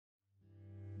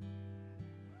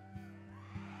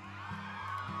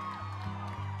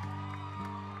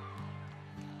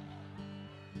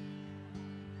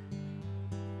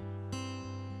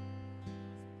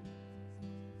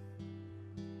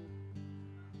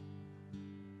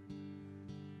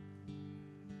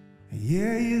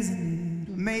Yeah, isn't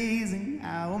it amazing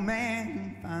how a man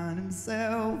can find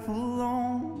himself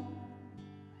alone?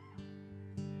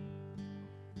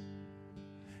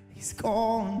 He's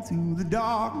calling to the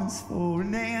darkness for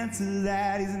an answer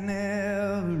that he's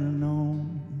never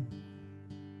known.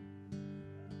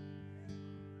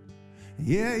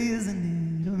 Yeah,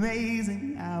 isn't it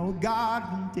amazing how a God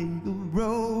can take a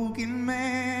broken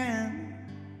man?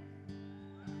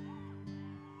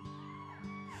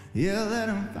 Yeah, let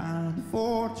him find a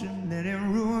fortune, let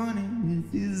him ruin it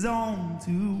with his own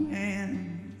two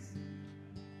hands.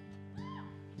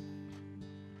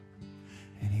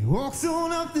 And he walks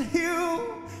on up the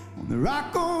hill, on the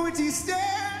rock on which he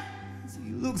stands.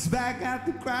 He looks back at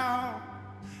the crowd,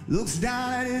 looks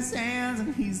down at his hands,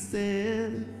 and he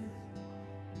says,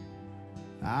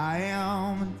 I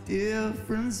am a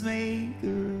difference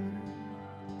maker.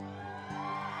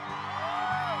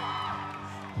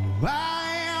 Oh, I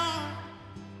am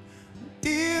a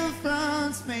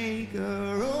difference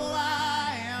maker. Oh,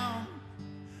 I am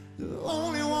the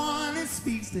only one that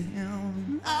speaks to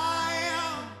him. I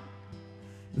am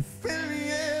the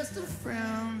friendliest of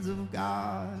friends of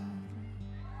God.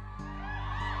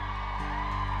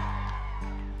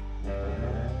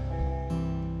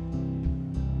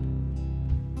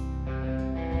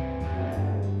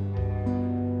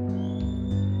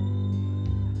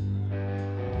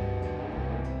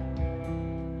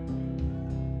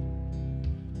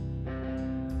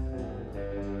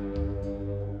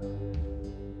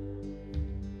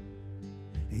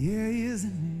 Yeah,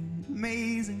 isn't it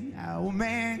amazing how a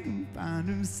man can find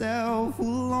himself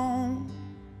alone?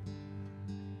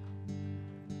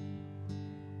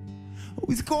 Oh,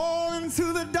 he's calling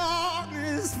to the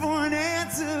darkness for an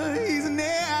answer he's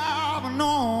never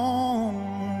known.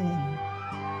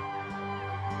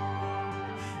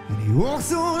 And he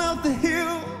walks on up the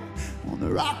hill, on the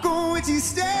rock on which he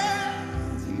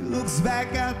stands. He looks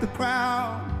back at the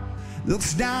crowd,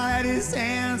 looks down at his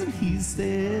hands, and he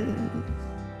says,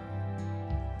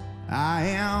 I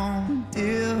am a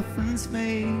difference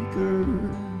maker.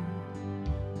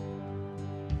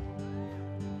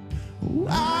 Oh,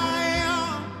 I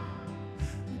am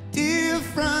a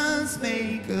difference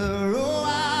maker. Oh,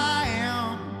 I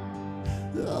am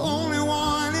the only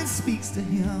one that speaks to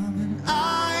him. And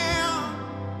I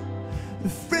am the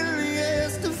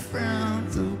friendliest of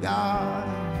friends of God.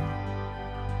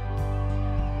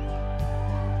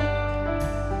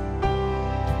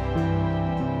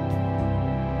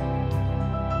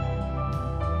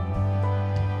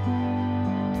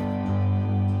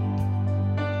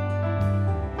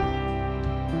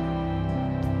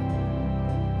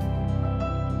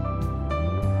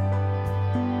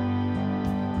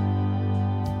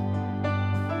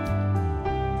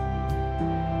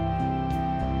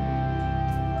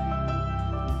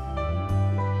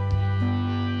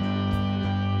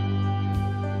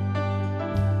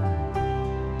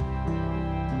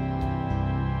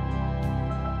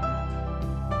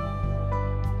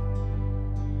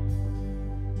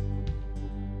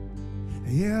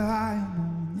 Yeah, I am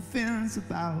on the fence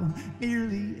about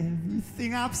nearly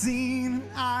everything I've seen.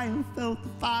 I have felt the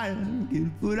fire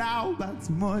get put out by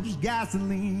too much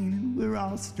gasoline. And we're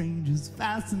all strangers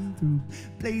passing through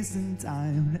place and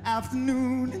time. An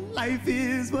afternoon, and life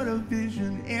is but a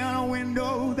vision in a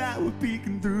window that we're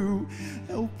peeking through.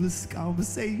 Helpless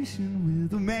conversation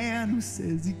with a man who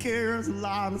says he cares a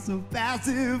lot. It's a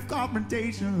passive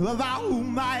confrontation about who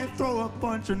might throw a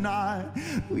punch or not.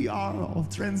 We are all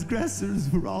transgressors,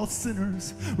 we're all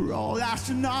sinners, we're all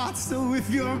astronauts. So if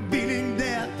you're beating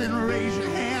death, then raise your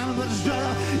hand, but shut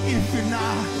up if you're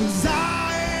not. 'Cause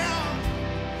I am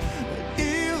a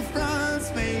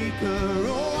difference maker.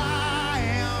 Oh, I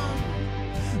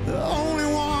am the only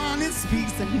one that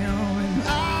speaks to him. And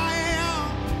I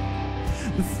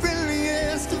am the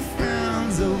friendliest of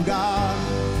friends of God.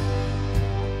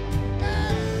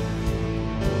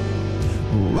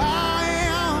 Oh, I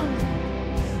am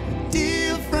a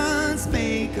difference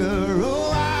maker.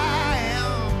 Oh, I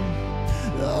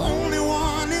am the only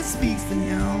one that speaks to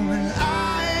him. And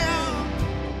I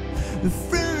am the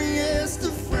friendliest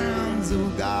of friends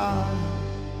of God.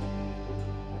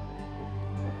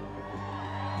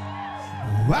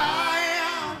 Oh, I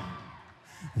am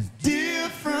a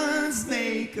difference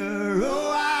maker.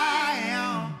 Oh, I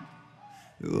am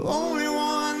the only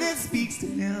one that speaks to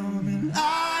him. And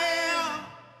I am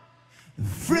the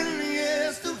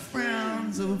friendliest of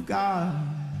friends of God.